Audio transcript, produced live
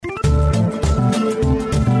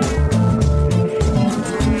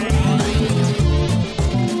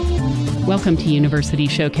Welcome to University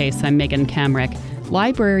Showcase. I'm Megan Kamrick.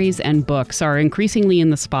 Libraries and books are increasingly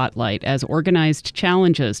in the spotlight as organized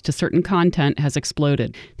challenges to certain content has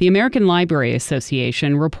exploded. The American Library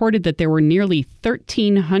Association reported that there were nearly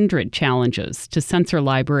 1,300 challenges to censor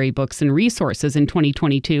library books and resources in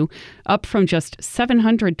 2022, up from just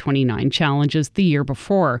 729 challenges the year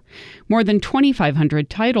before. More than 2,500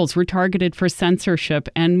 titles were targeted for censorship,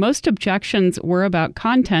 and most objections were about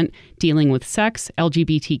content dealing with sex,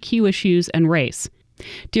 LGBTQ issues, and race.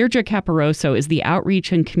 Deirdre Caparoso is the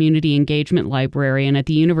Outreach and Community Engagement Librarian at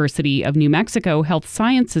the University of New Mexico Health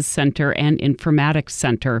Sciences Center and Informatics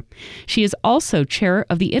Center. She is also chair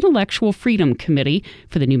of the Intellectual Freedom Committee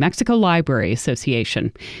for the New Mexico Library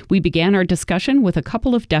Association. We began our discussion with a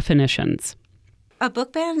couple of definitions. A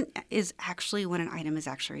book ban is actually when an item is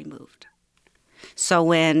actually removed. So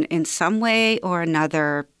when in some way or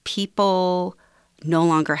another people no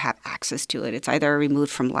longer have access to it. It's either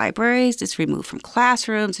removed from libraries, it's removed from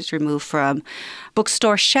classrooms, it's removed from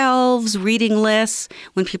bookstore shelves, reading lists,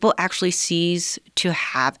 when people actually cease to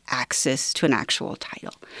have access to an actual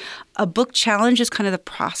title. A book challenge is kind of the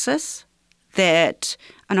process that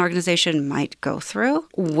an organization might go through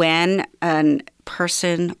when a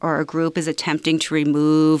person or a group is attempting to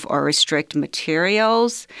remove or restrict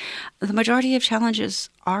materials. The majority of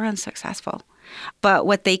challenges are unsuccessful. But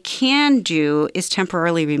what they can do is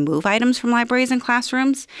temporarily remove items from libraries and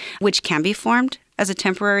classrooms, which can be formed as a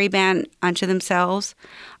temporary ban unto themselves.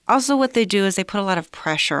 Also, what they do is they put a lot of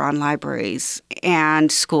pressure on libraries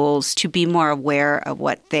and schools to be more aware of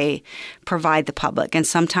what they provide the public. And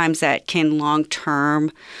sometimes that can long-term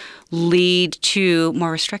lead to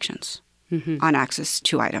more restrictions on access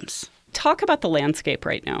to items. Talk about the landscape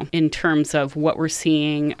right now in terms of what we're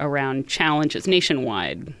seeing around challenges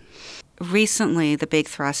nationwide. Recently, the big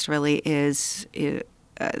thrust really is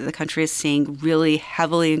the country is seeing really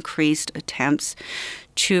heavily increased attempts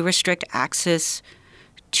to restrict access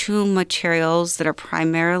to materials that are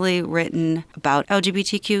primarily written about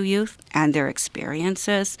LGBTQ youth and their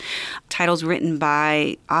experiences, titles written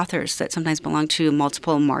by authors that sometimes belong to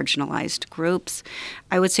multiple marginalized groups.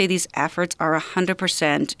 I would say these efforts are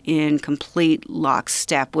 100% in complete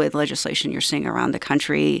lockstep with legislation you're seeing around the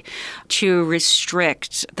country to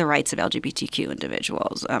restrict the rights of LGBTQ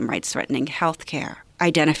individuals, rights threatening health care,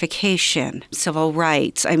 identification, civil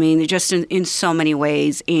rights. I mean, just in so many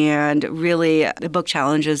ways. And really, the book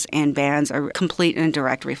challenges and bans are complete and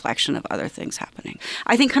direct reflection of other things happening.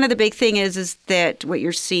 I think kind of the big thing is that what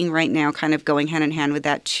you're seeing right now, kind of going hand in hand with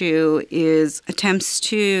that too, is attempts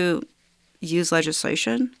to use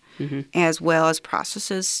legislation as well as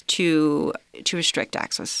processes to restrict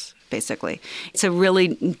access. Basically. It's a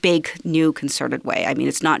really big, new, concerted way. I mean,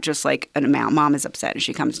 it's not just like a mom is upset and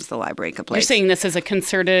she comes to the library and complains. You're saying this is a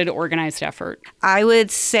concerted, organized effort? I would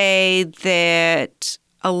say that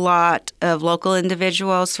a lot of local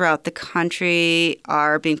individuals throughout the country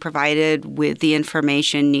are being provided with the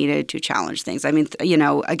information needed to challenge things. I mean,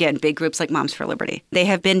 again, big groups like Moms for Liberty. They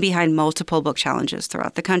have been behind multiple book challenges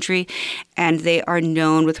throughout the country, and they are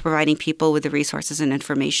known with providing people with the resources and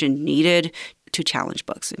information needed to challenge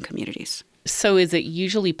books in communities. So is it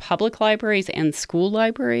usually public libraries and school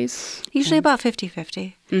libraries? Usually about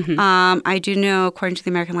 50-50. I do know, according to the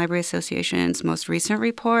American Library Association's most recent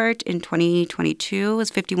report in 2022, was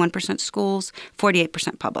 51% schools,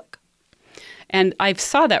 48% public. And I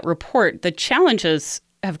saw that report. The challenges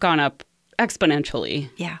have gone up exponentially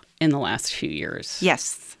in the last few years.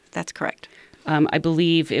 Yes, that's correct. I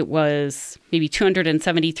believe it was maybe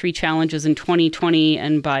 273 challenges in 2020,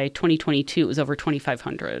 and by 2022 it was over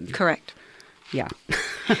 2,500. Correct. Yeah.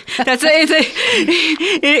 It's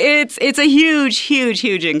a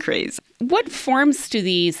huge increase. What forms do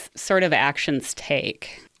these sort of actions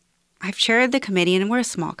take? I've chaired the committee, and we're a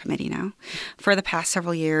small committee now, for the past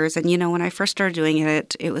several years. And, when I first started doing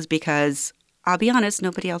it, it was because, I'll be honest,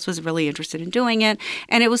 nobody else was really interested in doing it.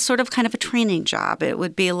 And it was sort of kind of a training job. It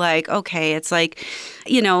would be like, okay, it's like,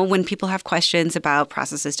 when people have questions about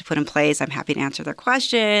processes to put in place, I'm happy to answer their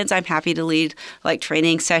questions. I'm happy to lead like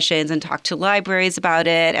training sessions and talk to libraries about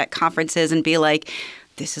it at conferences and be like,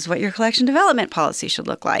 this is what your collection development policy should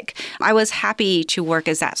look like. I was happy to work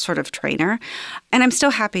as that sort of trainer, and I'm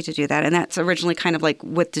still happy to do that. And that's originally kind of like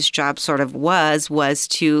what this job sort of was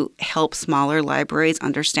to help smaller libraries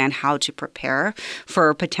understand how to prepare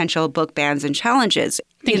for potential book bans and challenges.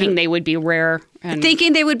 Thinking they would be rare.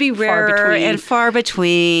 Thinking they would be rarer and far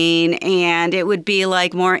between, and it would be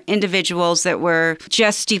like more individuals that were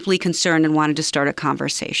just deeply concerned and wanted to start a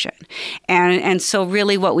conversation. And so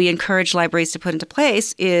really what we encourage libraries to put into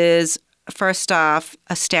place is, first off,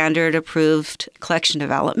 a standard approved collection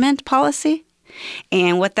development policy.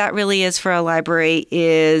 And what that really is for a library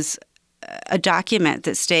is a document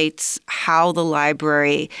that states how the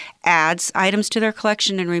library adds items to their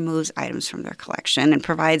collection and removes items from their collection, and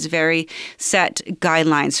provides very set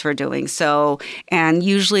guidelines for doing so. And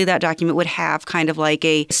usually that document would have kind of like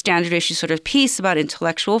a standard issue sort of piece about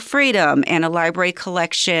intellectual freedom and a library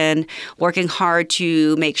collection working hard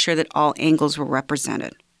to make sure that all angles were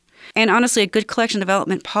represented. And honestly, a good collection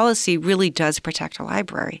development policy really does protect a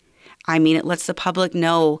library. I mean, it lets the public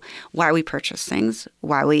know why we purchase things,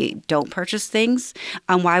 why we don't purchase things,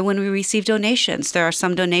 and why when we receive donations. There are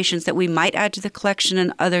some donations that we might add to the collection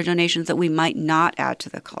and other donations that we might not add to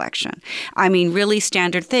the collection. I mean, really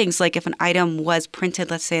standard things, like if an item was printed,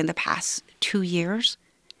 let's say, in the past 2 years,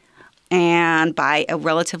 and by a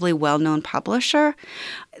relatively well-known publisher,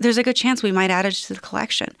 there's a good chance we might add it to the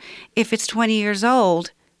collection. If it's 20 years old,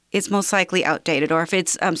 it's most likely outdated. Or if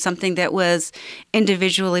it's something that was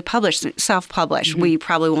individually published, self-published, we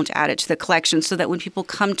probably won't add it to the collection, so that when people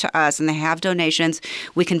come to us and they have donations,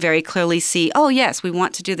 we can very clearly see, oh, yes, we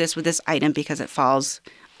want to do this with this item because it falls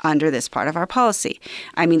under this part of our policy.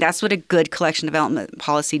 I mean, that's what a good collection development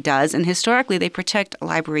policy does. And historically, they protect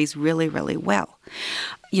libraries really, really well.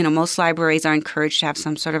 You know, most libraries are encouraged to have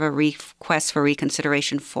some sort of a request for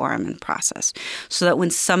reconsideration forum and process, so that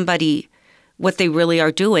when somebody, what they really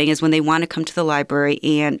are doing is when they want to come to the library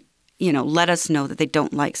and, you know, let us know that they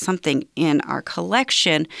don't like something in our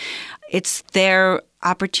collection, it's their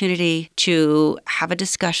opportunity to have a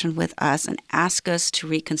discussion with us and ask us to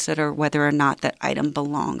reconsider whether or not that item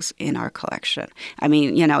belongs in our collection. I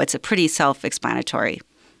mean, you know, it's a pretty self-explanatory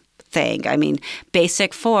thing. I mean,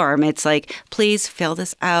 basic form. It's like, please fill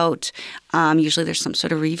this out. Usually there's some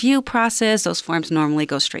sort of review process. Those forms normally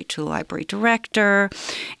go straight to the library director.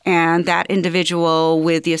 And that individual,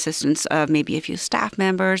 with the assistance of maybe a few staff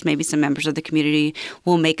members, maybe some members of the community,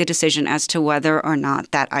 will make a decision as to whether or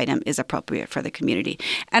not that item is appropriate for the community.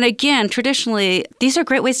 And again, traditionally, these are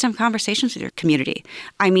great ways to have conversations with your community.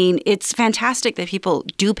 I mean, it's fantastic that people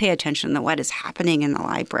do pay attention to what is happening in the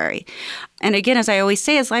library. And again, as I always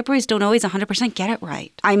say, as libraries don't always 100% get it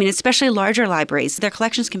right. I mean, especially larger libraries, their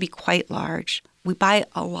collections can be quite large. We buy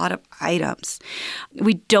a lot of items.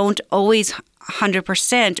 We don't always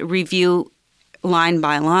 100% review line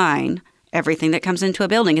by line everything that comes into a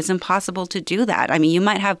building. It's impossible to do that. I mean, you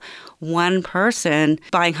might have one person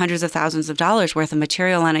buying hundreds of thousands of dollars worth of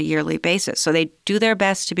material on a yearly basis. So they do their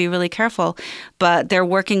best to be really careful, but they're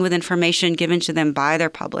working with information given to them by their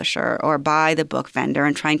publisher or by the book vendor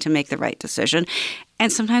and trying to make the right decision.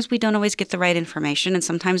 And sometimes we don't always get the right information. And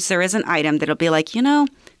sometimes there is an item that'll be like, you know,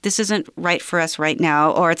 this isn't right for us right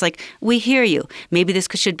now. Or it's like, we hear you. Maybe this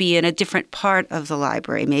should be in a different part of the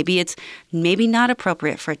library. Maybe it's maybe not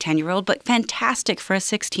appropriate for a 10-year-old, but fantastic for a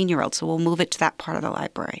 16-year-old. So we'll move it to that part of the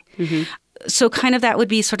library. Mm-hmm. So kind of that would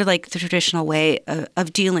be sort of like the traditional way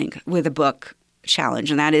of dealing with a book challenge,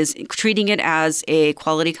 and that is treating it as a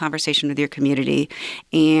quality conversation with your community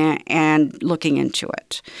and looking into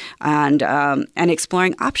it and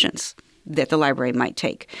exploring options that the library might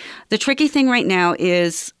take. The tricky thing right now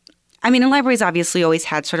is, I mean, libraries obviously always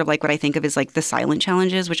had sort of like what I think of as like the silent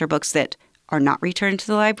challenges, which are books that are not returned to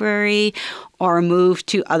the library or moved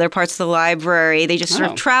to other parts of the library. They just sort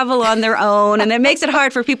of travel on their own, and it makes it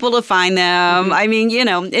hard for people to find them. Mm-hmm. I mean,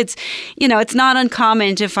 it's not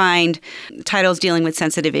uncommon to find titles dealing with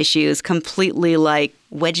sensitive issues completely like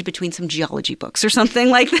wedged between some geology books or something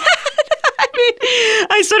like that. I mean,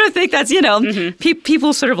 I sort of think that's,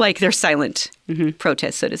 people sort of like their silent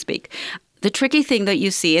protest, so to speak. The tricky thing that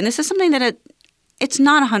you see, and this is something that it's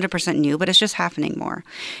not 100% new, but it's just happening more,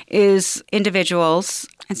 is individuals,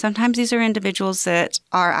 and sometimes these are individuals that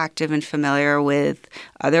are active and familiar with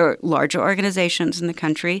other larger organizations in the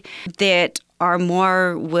country, that are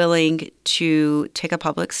more willing to take a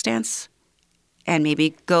public stance and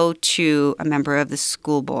maybe go to a member of the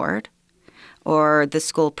school board or the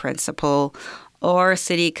school principal or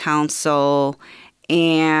city council,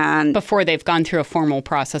 and before they've gone through a formal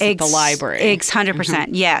process at the library. 100%,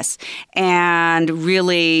 yes. And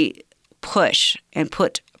really push and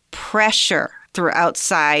put pressure through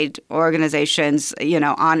outside organizations,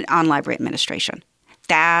 on library administration.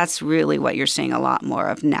 That's really what you're seeing a lot more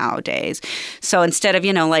of nowadays. So instead of,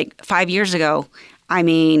 like 5 years ago, I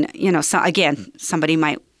mean, somebody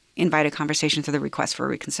might invite a conversation through the request for a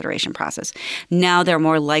reconsideration process. Now they're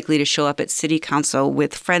more likely to show up at city council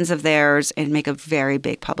with friends of theirs and make a very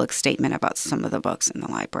big public statement about some of the books in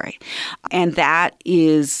the library. And that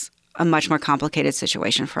is a much more complicated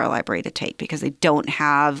situation for a library to take because they don't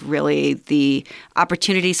have really the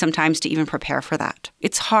opportunity sometimes to even prepare for that.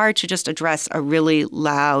 It's hard to just address a really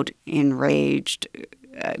loud, enraged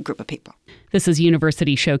group of people. This is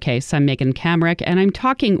University Showcase. I'm Megan Kamrick, and I'm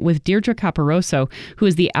talking with Deirdre Caparoso, who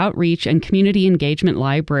is the Outreach and Community Engagement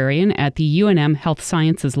Librarian at the UNM Health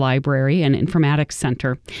Sciences Library and Informatics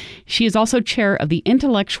Center. She is also chair of the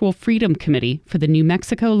Intellectual Freedom Committee for the New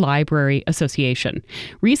Mexico Library Association.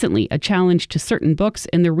 Recently, a challenge to certain books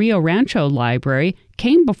in the Rio Rancho Library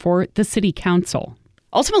came before the City Council.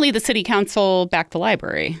 Ultimately, the City Council backed the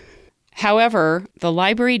library. However, the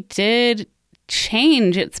library did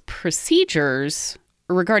change its procedures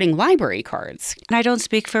regarding library cards. And I don't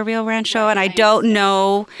speak for Rio Rancho, and I don't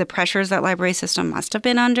know the pressures that library system must have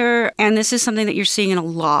been under. And this is something that you're seeing in a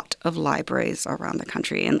lot of libraries around the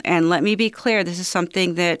country. And let me be clear, this is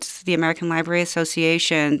something that the American Library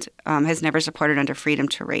Association has never supported under freedom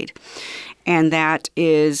to read. And that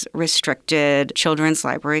is restricted children's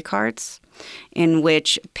library cards, in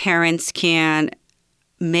which parents can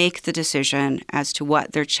make the decision as to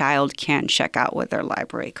what their child can check out with their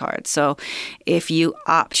library card. So if you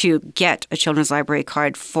opt to get a children's library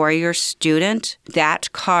card for your student,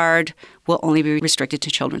 that card will only be restricted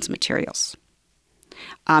to children's materials.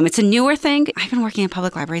 It's a newer thing. I've been working in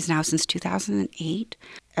public libraries now since 2008.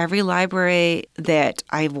 Every library that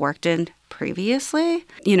I've worked in previously,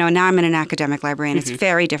 now I'm in an academic library and it's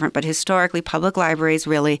very different, but historically public libraries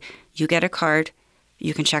really, you get a card,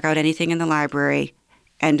 you can check out anything in the library,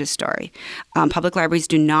 end of story. Public libraries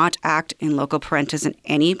do not act in local parentis in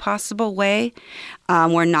any possible way.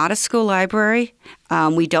 We're not a school library.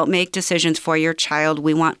 We don't make decisions for your child.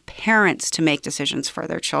 We want parents to make decisions for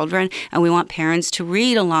their children, and we want parents to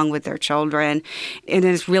read along with their children. It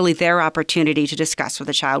is really their opportunity to discuss with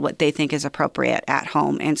the child what they think is appropriate at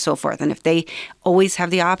home and so forth. And if they always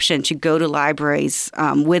have the option to go to libraries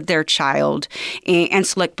with their child and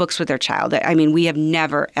select books with their child, we have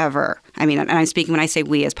never, ever, and I'm speaking when I say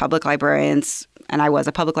we as public librarians, and I was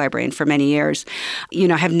a public librarian for many years,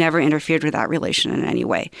 have never interfered with that relation in any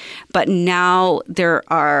way. But now there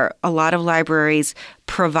are a lot of libraries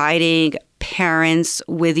providing parents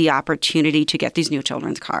with the opportunity to get these new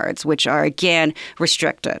children's cards, which are, again,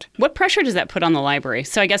 restricted. What pressure does that put on the library?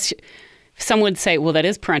 So I guess some would say, well, that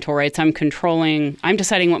is parental rights. I'm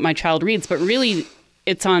deciding what my child reads. But really,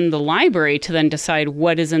 it's on the library to then decide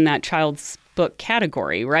what is in that child's book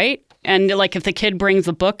category, right? And if the kid brings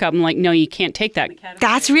a book up, I'm like, no, you can't take that.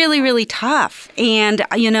 That's really, really tough. And,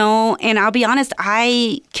 and I'll be honest,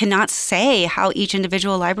 I cannot say how each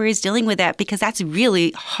individual library is dealing with that because that's really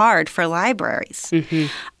hard for libraries.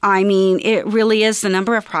 It really is the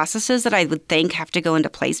number of processes that I would think have to go into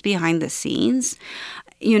place behind the scenes.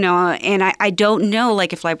 And I don't know,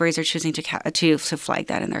 if libraries are choosing to flag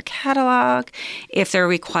that in their catalog, if they're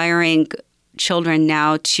requiring children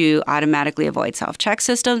now to automatically avoid self-check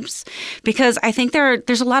systems, because I think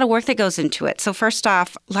there's a lot of work that goes into it. So first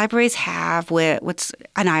off, libraries have what's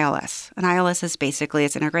an ILS. An ILS is basically,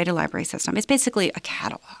 it's an integrated library system. It's basically a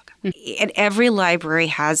catalog. And every library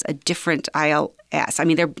has a different ILS.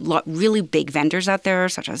 There are really big vendors out there,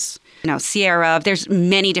 such as, Sierra. There's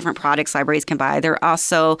many different products libraries can buy. There are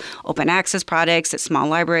also open access products that small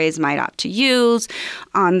libraries might opt to use.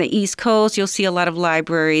 On the East Coast, you'll see a lot of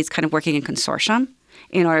libraries kind of working in consortium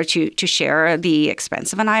in order to share the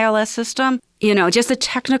expense of an ILS system. Just the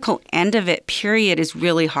technical end of it, period, is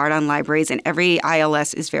really hard on libraries, and every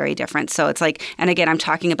ILS is very different. So it's and again, I'm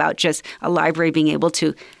talking about just a library being able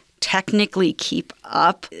to technically keep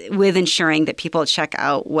up with ensuring that people check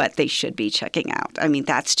out what they should be checking out.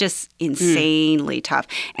 That's just insanely tough.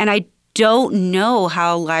 And I don't know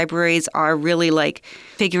how libraries are really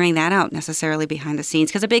figuring that out necessarily behind the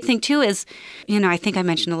scenes. Because a big thing too is, I think I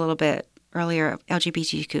mentioned a little bit earlier,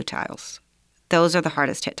 LGBTQ titles. Those are the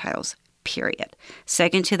hardest hit titles, period.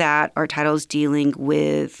 Second to that are titles dealing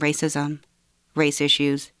with racism, race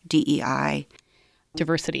issues, DEI.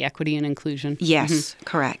 Diversity, equity, and inclusion. Yes,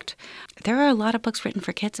 correct. There are a lot of books written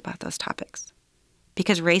for kids about those topics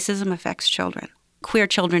because racism affects children. Queer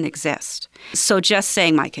children exist. So just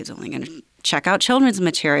saying my kid's only going to check out children's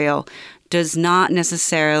material does not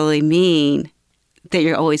necessarily mean that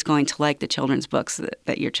you're always going to like the children's books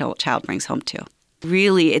that your child brings home to.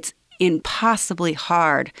 Really, it's impossibly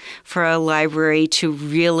hard for a library to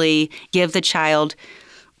really give the child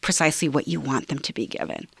precisely what you want them to be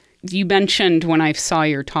given. You mentioned when I saw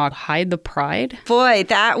your talk, Hide the Pride. Boy,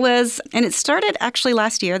 that was, and it started actually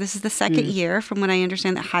last year. This is the second year from when I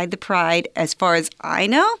understand that Hide the Pride, as far as I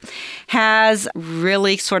know, has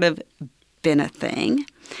really sort of been a thing.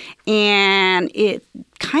 And it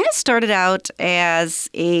kind of started out as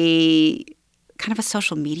a kind of a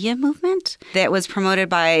social media movement that was promoted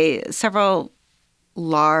by several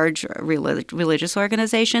large religious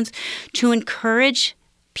organizations to encourage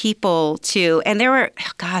people to, and there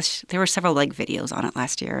were several like videos on it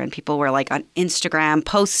last year, and people were like on Instagram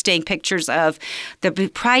posting pictures of the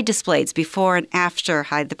Pride displays before and after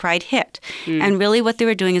the Pride hit. And really what they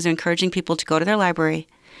were doing is encouraging people to go to their library,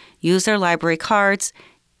 use their library cards,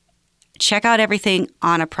 check out everything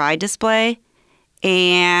on a Pride display,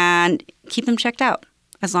 and keep them checked out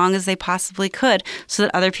as long as they possibly could so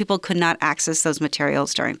that other people could not access those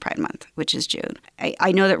materials during Pride Month, which is June.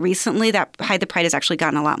 I know that recently that Hide the Pride has actually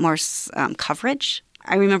gotten a lot more coverage.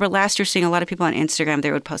 I remember last year seeing a lot of people on Instagram,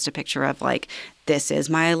 they would post a picture of like, this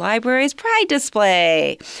is my library's Pride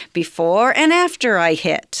display before and after I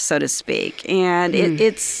hit, so to speak. And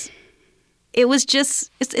it's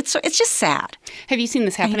just sad. Have you seen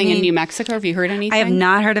this happening in New Mexico? Have you heard anything? I have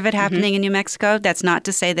not heard of it happening in New Mexico. That's not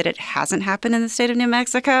to say that it hasn't happened in the state of New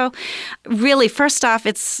Mexico. Really, first off,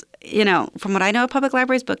 it's, from what I know, public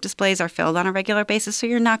libraries, book displays are filled on a regular basis, so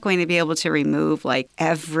you're not going to be able to remove like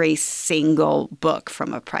every single book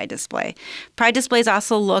from a Pride display. Pride displays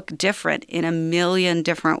also look different in a million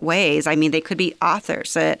different ways. I mean, they could be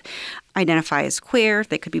authors that identify as queer.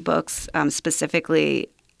 They could be books specifically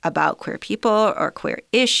about queer people or queer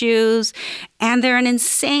issues. And there are an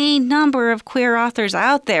insane number of queer authors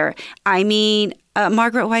out there. I mean,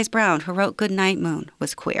 Margaret Wise Brown, who wrote Goodnight Moon,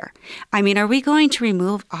 was queer. I mean, are we going to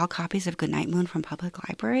remove all copies of Goodnight Moon from public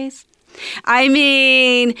libraries? I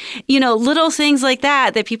mean, little things like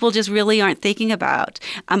that people just really aren't thinking about.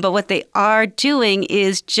 But what they are doing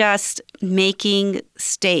is just making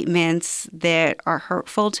statements that are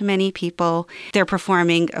hurtful to many people. They're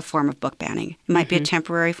performing a form of book banning. It might be a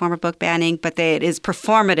temporary form of book banning, but it is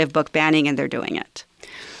performative book banning, and they're doing it.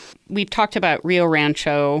 We've talked about Rio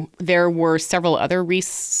Rancho. There were several other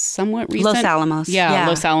somewhat recent. Los Alamos. Yeah.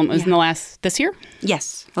 Los Alamos in this year?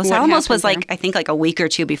 Yes. Los Alamos was there? I think a week or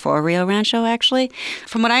two before Rio Rancho, actually.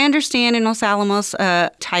 From what I understand in Los Alamos,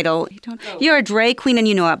 title, You're a Drag Queen and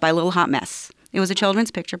You Know It by Little Hot Mess. It was a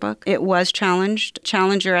children's picture book. It was challenged.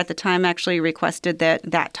 Challenger at the time actually requested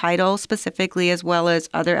that title specifically, as well as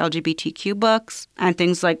other LGBTQ books and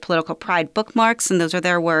things like political pride bookmarks, and those are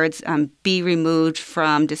their words, be removed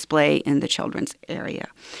from display in the children's area.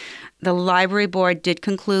 The library board did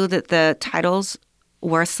conclude that the titles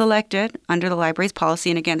were selected under the library's policy.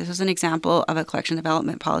 And again, this was an example of a collection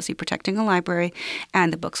development policy protecting a library,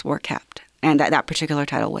 and the books were kept. And that particular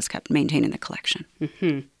title was kept, maintained in the collection.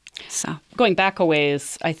 Mm-hmm. So going back a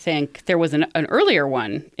ways, I think there was an earlier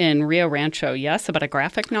one in Rio Rancho, yes, about a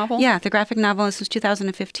graphic novel? Yeah, the graphic novel, this was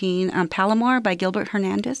 2015, Palomar by Gilbert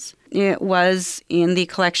Hernandez. It was in the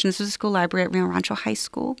collection. This was a school library at Rio Rancho High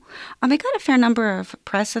School. It got a fair number of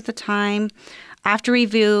press at the time. After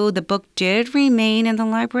review, the book did remain in the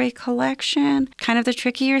library collection. Kind of the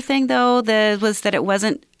trickier thing, though, was that it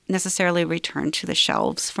wasn't necessarily returned to the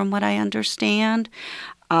shelves, from what I understand.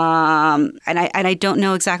 And I don't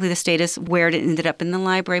know exactly the status where it ended up in the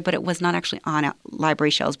library, but it was not actually on library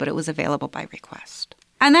shelves, but it was available by request.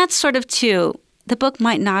 And that's sort of too, the book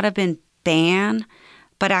might not have been banned,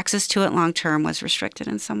 but access to it long-term was restricted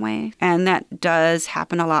in some way. And that does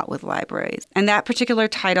happen a lot with libraries. And that particular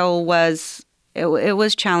title was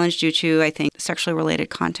challenged due to, I think, sexually related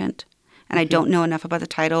content. And I don't know enough about the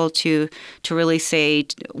title to really say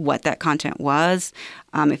what that content was,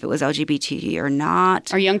 if it was LGBT or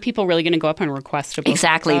not. Are young people really going to go up and request a book?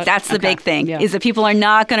 Exactly. That's the big thing, is that people are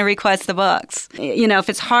not going to request the books. If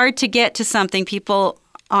it's hard to get to something, people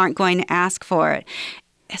aren't going to ask for it,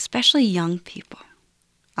 especially young people.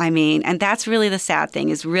 And that's really the sad thing,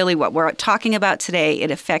 is really what we're talking about today. It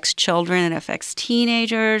affects children. It affects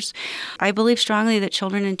teenagers. I believe strongly that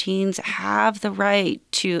children and teens have the right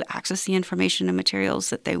to access the information and materials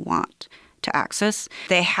that they want to access.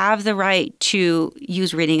 They have the right to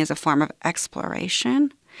use reading as a form of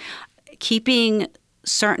exploration. Keeping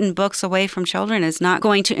certain books away from children is not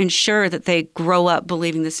going to ensure that they grow up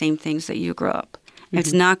believing the same things that you grew up.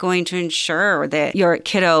 It's not going to ensure that your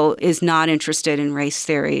kiddo is not interested in race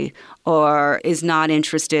theory or is not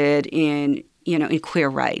interested in queer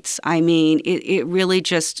rights. It really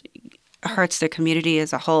just hurts the community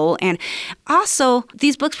as a whole. And also,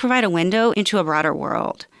 these books provide a window into a broader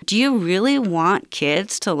world. Do you really want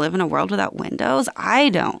kids to live in a world without windows? I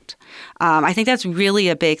don't. I think that's really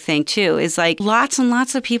a big thing, too, is lots and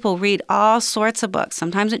lots of people read all sorts of books.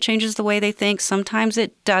 Sometimes it changes the way they think. Sometimes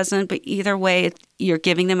it doesn't. But either way, you're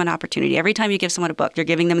giving them an opportunity. Every time you give someone a book, you're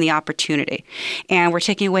giving them the opportunity. And we're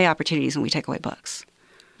taking away opportunities when we take away books.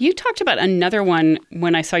 You talked about another one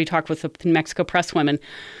when I saw you talk with the New Mexico Press women.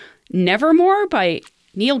 Nevermore by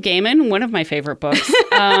Neil Gaiman, one of my favorite books.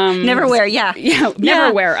 Neverwhere, yeah.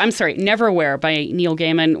 Neverwhere. I'm sorry. Neverwhere by Neil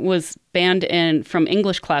Gaiman was banned from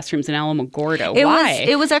English classrooms in Alamogordo. Why?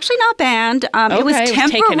 It was actually not banned. Okay, it was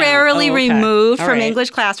temporarily removed from right. English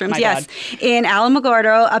classrooms. My yes. bad. In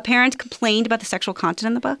Alamogordo, a parent complained about the sexual content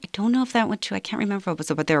in the book. I don't know if that went to, I can't remember if it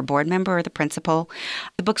was about their board member or the principal.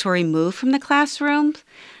 The books were removed from the classrooms.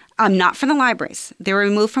 Not from the libraries. They were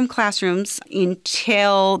removed from classrooms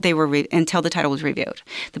until until the title was reviewed.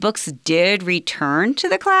 The books did return to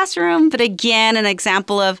the classroom, but again, an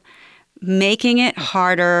example of making it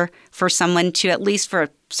harder for someone to, at least for a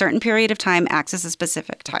certain period of time, access a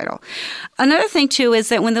specific title. Another thing, too, is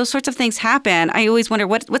that when those sorts of things happen, I always wonder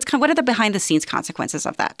what are the behind-the-scenes consequences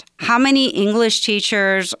of that? How many English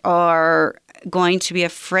teachers are going to be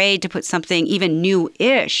afraid to put something even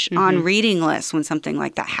new-ish on reading lists when something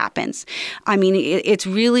like that happens? I mean, it's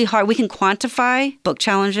really hard. We can quantify book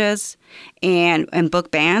challenges and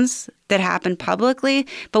book bans that happen publicly,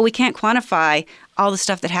 but we can't quantify all the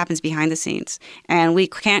stuff that happens behind the scenes. And we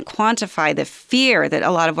can't quantify the fear that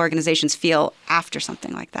a lot of organizations feel after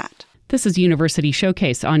something like that. This is University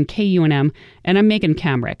Showcase on KUNM, and I'm Megan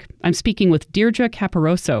Kamrick. I'm speaking with Deirdre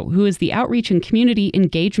Caparoso, who is the Outreach and Community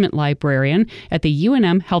Engagement Librarian at the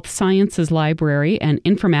UNM Health Sciences Library and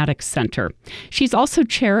Informatics Center. She's also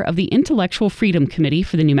chair of the Intellectual Freedom Committee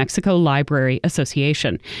for the New Mexico Library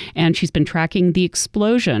Association, and she's been tracking the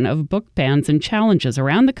explosion of book bans and challenges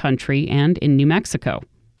around the country and in New Mexico.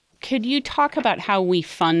 Could you talk about how we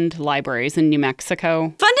fund libraries in New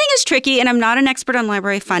Mexico? Funding is tricky, and I'm not an expert on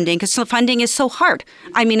library funding because funding is so hard.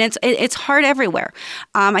 I mean, it's hard everywhere.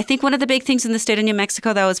 I think one of the big things in the state of New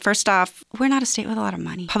Mexico, though, is first off, we're not a state with a lot of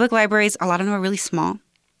money. Public libraries, a lot of them are really small.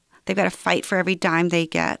 They've got to fight for every dime they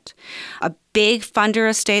get. A big funder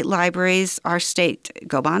of state libraries are state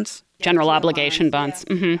GO bonds. General obligation bonds.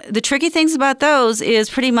 Yes. Mm-hmm. The tricky things about those is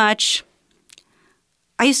pretty much,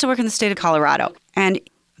 I used to work in the state of Colorado, and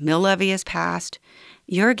mill levy is passed.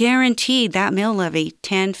 You're guaranteed that mill levy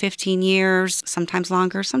 10, 15 years, sometimes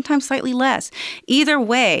longer, sometimes slightly less. Either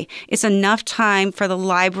way, it's enough time for the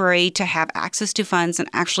library to have access to funds and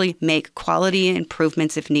actually make quality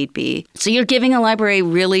improvements if need be. So you're giving a library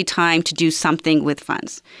really time to do something with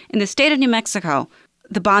funds. In the state of New Mexico,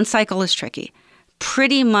 the bond cycle is tricky.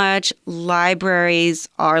 Pretty much libraries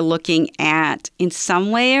are looking at, in some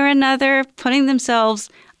way or another, putting themselves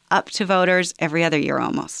up to voters every other year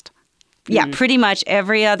almost. Yeah, pretty much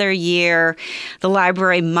every other year, the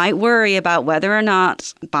library might worry about whether or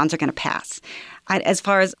not bonds are going to pass. As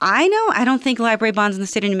far as I know, I don't think library bonds in the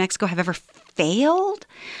state of New Mexico have ever failed,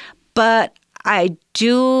 but I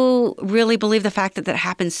do really believe the fact that that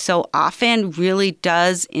happens so often really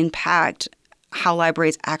does impact how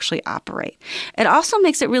libraries actually operate. It also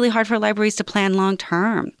makes it really hard for libraries to plan long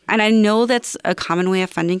term. And I know that's a common way of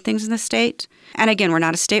funding things in the state. And again, we're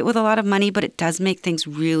not a state with a lot of money, but it does make things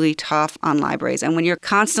really tough on libraries. And when you're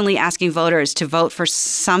constantly asking voters to vote for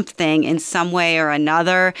something in some way or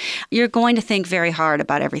another, you're going to think very hard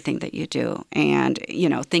about everything that you do and,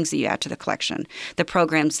 things that you add to the collection, the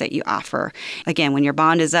programs that you offer. Again, when your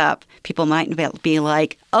bond is up, people might be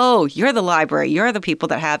like, oh, you're the library. You're the people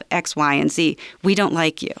that have X, Y, and Z. We don't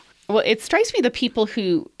like you. Well, it strikes me the people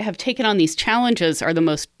who have taken on these challenges are the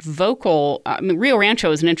most vocal. Rio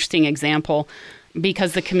Rancho is an interesting example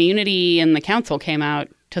because the community and the council came out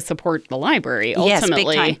to support the library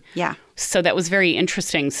ultimately. Yes, big time. Yeah. So that was very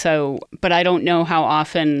interesting. But I don't know how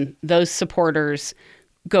often those supporters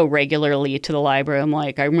go regularly to the library. I'm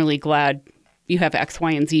like, I'm really glad you have X,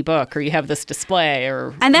 Y, and Z book, or you have this display,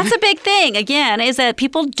 And that's a big thing, again, is that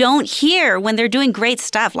people don't hear when they're doing great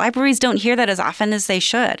stuff. Libraries don't hear that as often as they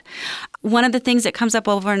should. One of the things that comes up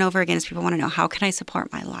over and over again is people want to know, how can I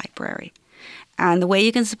support my library? And the way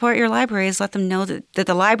you can support your library is let them know that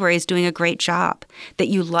the library is doing a great job, that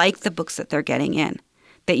you like the books that they're getting in,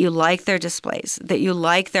 that you like their displays, that you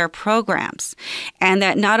like their programs, and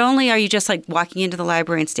that not only are you just like walking into the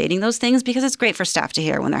library and stating those things, because it's great for staff to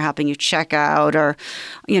hear when they're helping you check out or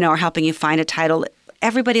helping you find a title.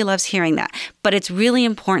 Everybody loves hearing that. But it's really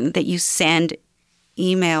important that you send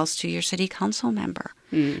emails to your city council member.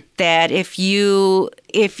 That if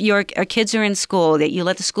your kids are in school, that you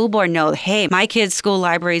let the school board know, hey, my kid's school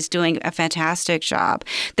library is doing a fantastic job.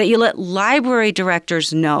 That you let library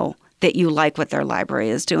directors know that you like what their library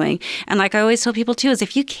is doing. And like I always tell people too, is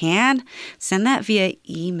if you can, send that via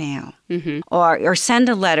email or send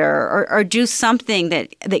a letter or do something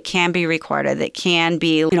that can be recorded, that can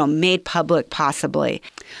be made public possibly.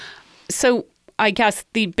 So I guess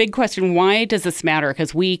the big question, why does this matter?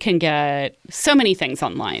 Because we can get so many things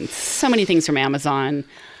online, so many things from Amazon,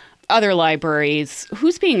 other libraries.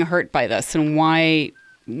 Who's being hurt by this and why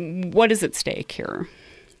What is at stake here?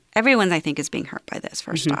 Everyone, I think, is being hurt by this,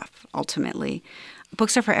 first off, ultimately.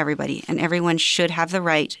 Books are for everybody, and everyone should have the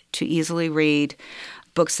right to easily read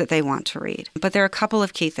books that they want to read. But there are a couple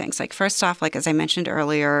of key things. Like, first off, like as I mentioned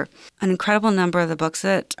earlier, an incredible number of the books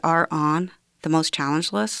that are on the most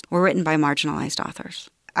challenged list were written by marginalized authors.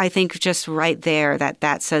 I think just right there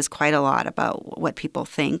that says quite a lot about what people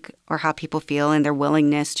think or how people feel and their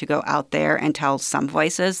willingness to go out there and tell some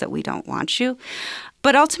voices that we don't want you.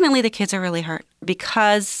 But ultimately, the kids are really hurt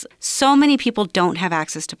because so many people don't have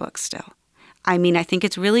access to books still. I mean, I think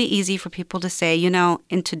it's really easy for people to say, you know,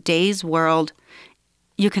 in today's world,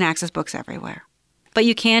 you can access books everywhere. But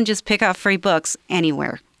you can just pick up free books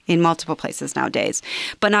anywhere in multiple places nowadays.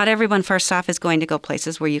 But not everyone, first off, is going to go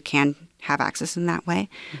places where you can have access in that way.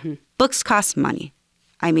 Books cost money.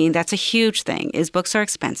 I mean, that's a huge thing, is books are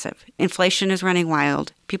expensive. Inflation is running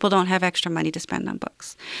wild. People don't have extra money to spend on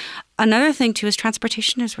books. Another thing, too, is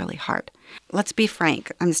transportation is really hard. Let's be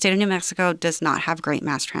frank. The state of New Mexico does not have great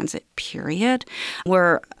mass transit, period.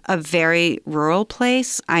 We're a very rural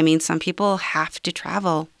place. I mean, some people have to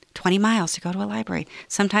travel 20 miles to go to a library,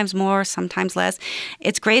 sometimes more, sometimes less.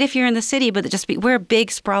 It's great if you're in the city, but we're a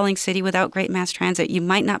big, sprawling city without great mass transit. You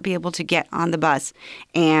might not be able to get on the bus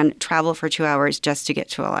and travel for 2 hours just to get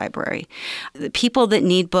to a library. The people that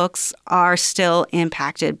need books are still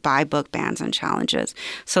impacted by book bans and challenges.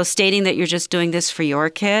 So stating that you're just doing this for your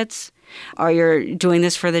kids or you're doing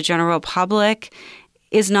this for the general public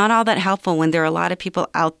is not all that helpful when there are a lot of people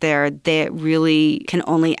out there that really can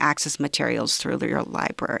only access materials through your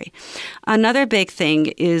library. Another big thing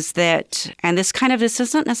is that, and this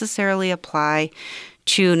doesn't necessarily apply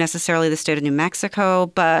to necessarily the state of New Mexico,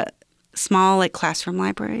 but small like classroom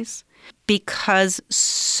libraries, because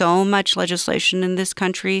so much legislation in this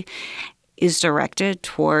country is directed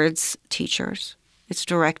towards teachers. It's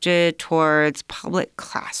directed towards public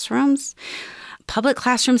classrooms. Public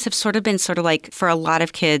classrooms have been like, for a lot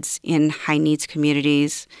of kids in high needs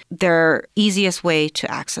communities, their easiest way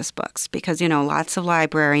to access books because, you know, lots of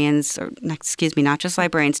librarians, not just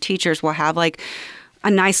librarians, teachers will have like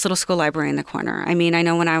a nice little school library in the corner. I mean, I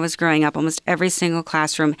know when I was growing up, almost every single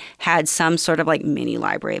classroom had some sort of like mini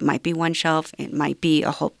library. It might be one shelf, it might be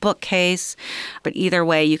a whole bookcase, but either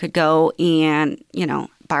way, you could go and, you know,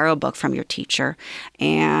 borrow a book from your teacher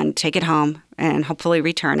and take it home and hopefully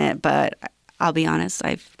return it. But I'll be honest,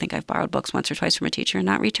 I think I've borrowed books once or twice from a teacher and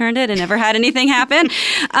not returned it and never had anything happen.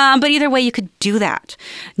 But either way, you could do that.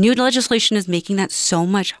 New legislation is making that so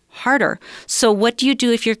much harder. So what do you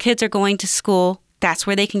do if your kids are going to school? That's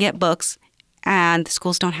where they can get books, and the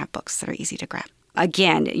schools don't have books that are easy to grab.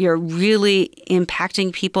 Again, you're really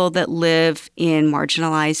impacting people that live in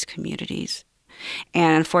marginalized communities.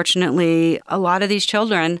 And unfortunately, a lot of these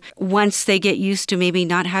children, once they get used to maybe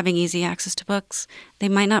not having easy access to books, they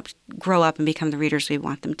might not grow up and become the readers we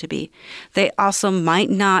want them to be. They also might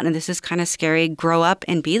not, and this is kind of scary, grow up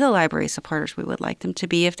and be the library supporters we would like them to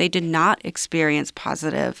be if they did not experience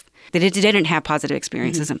they didn't have positive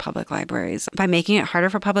experiences in public libraries. By making it harder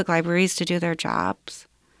for public libraries to do their jobs,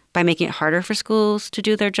 by making it harder for schools to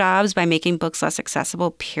do their jobs, by making books less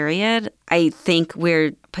accessible, period, I think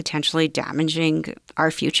we're potentially damaging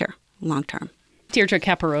our future long term. Deirdre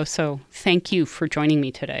Caparoso, thank you for joining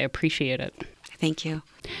me today. I appreciate it. Thank you.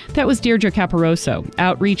 That was Deirdre Caparoso,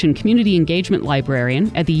 Outreach and Community Engagement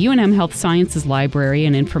Librarian at the UNM Health Sciences Library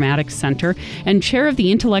and Informatics Center and Chair of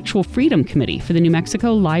the Intellectual Freedom Committee for the New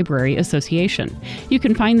Mexico Library Association. You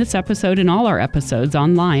can find this episode and all our episodes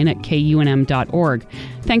online at kunm.org.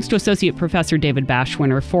 Thanks to Associate Professor David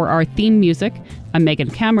Bashwiner for our theme music. I'm Megan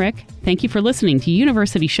Kamrick. Thank you for listening to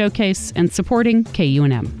University Showcase and supporting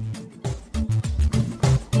KUNM.